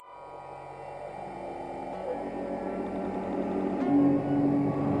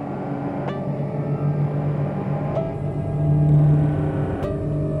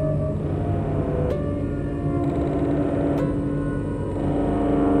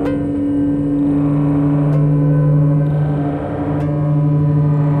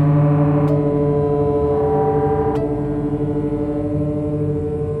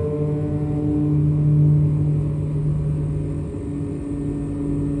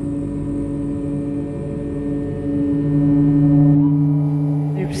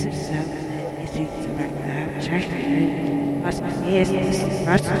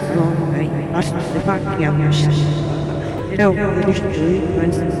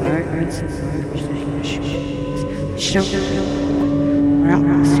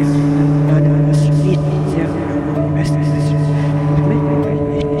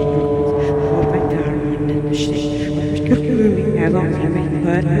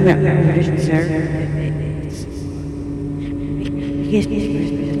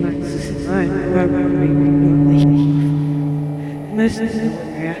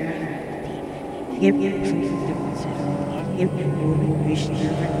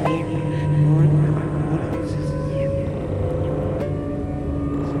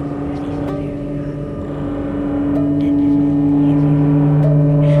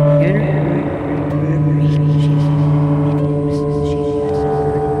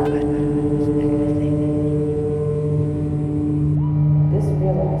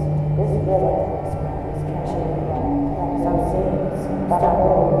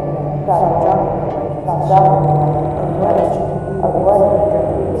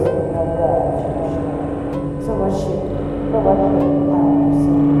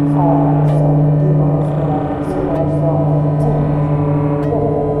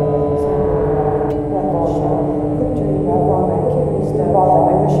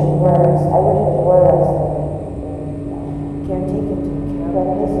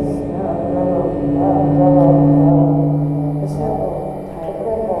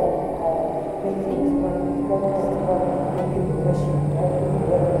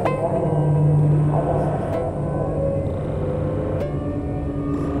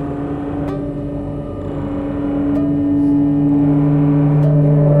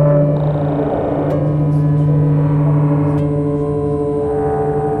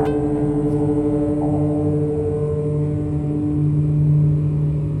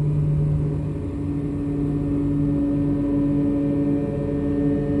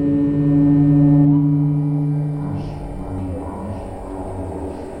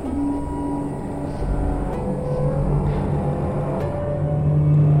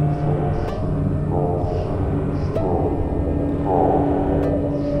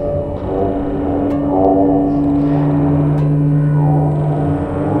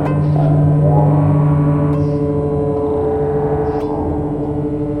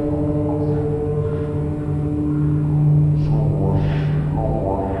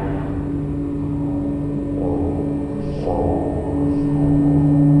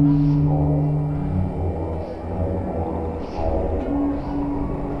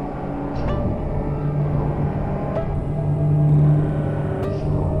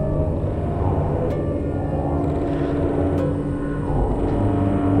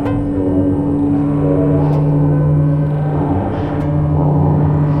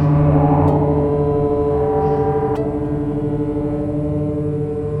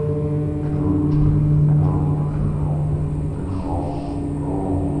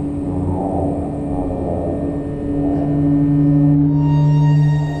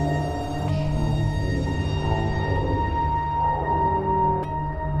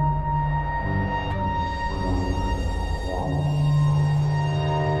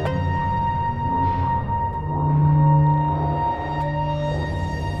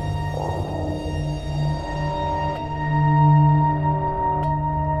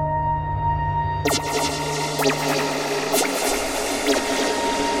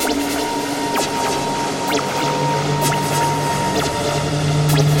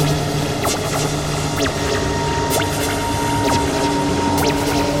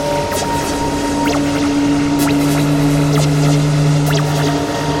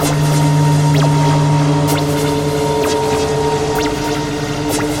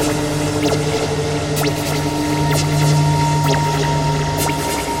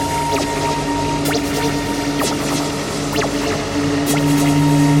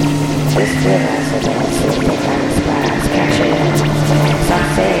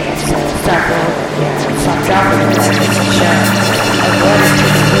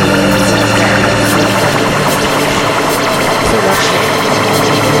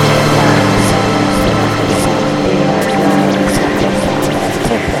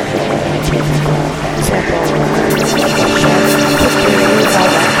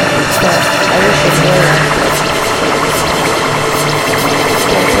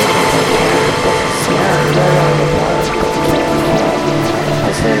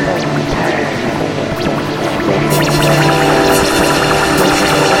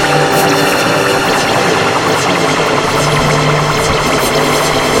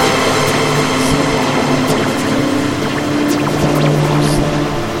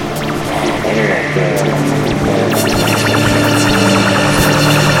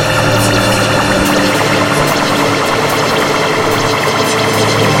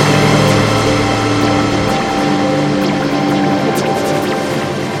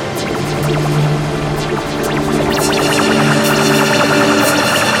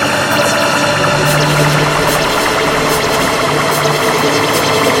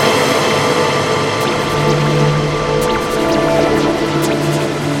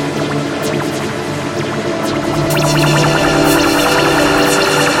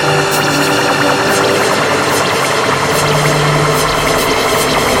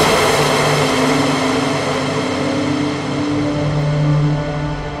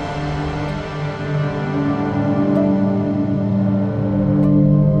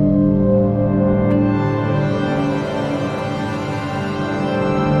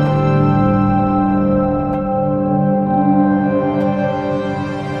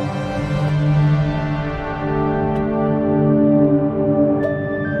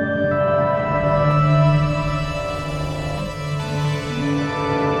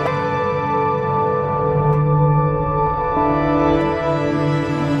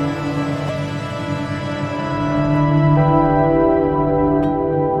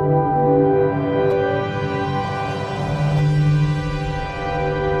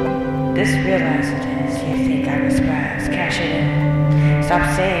This realize it is. You think I'm a spazz. Cash it in. Stop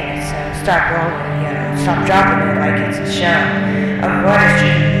saying it so. Stop rolling, Stop dropping it like it's a show. Of what is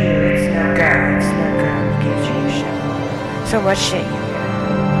true to you, it's no go. It's no go. Look at you show. So much shit you hear.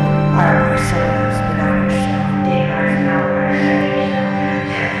 Are my souls benign yourself? Demonize nowhere.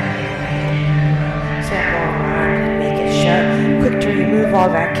 Sample around and make it show. Quick to remove all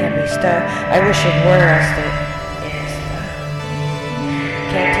that can bestow. I wish it were us that it is though.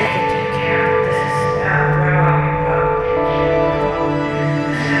 Can't take into account this is about where all your hope.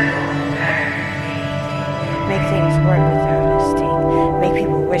 Make things work without a sting. Make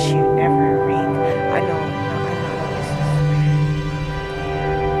people wish you never ring. I know this is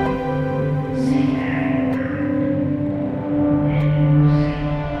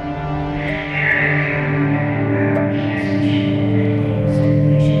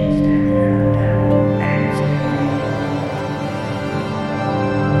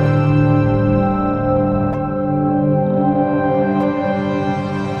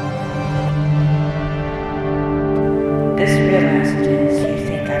This realize it is. You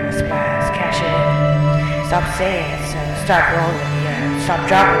think I'm a spazz. Cash it in. Stop saying it so. Stop rolling, Stop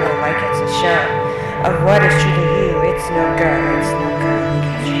dropping it like it's a show. Of what is true to you, it's no go. It's no go. Look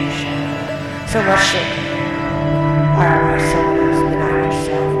at you show. So much shit. Are my souls benign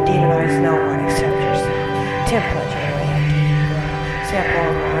yourself? Demonize no one except yourself. Template your way up to you, bro. Sample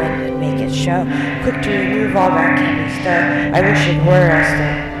around and make it show. Quick to remove all that can bestow. I wish it were us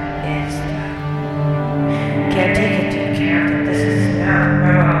that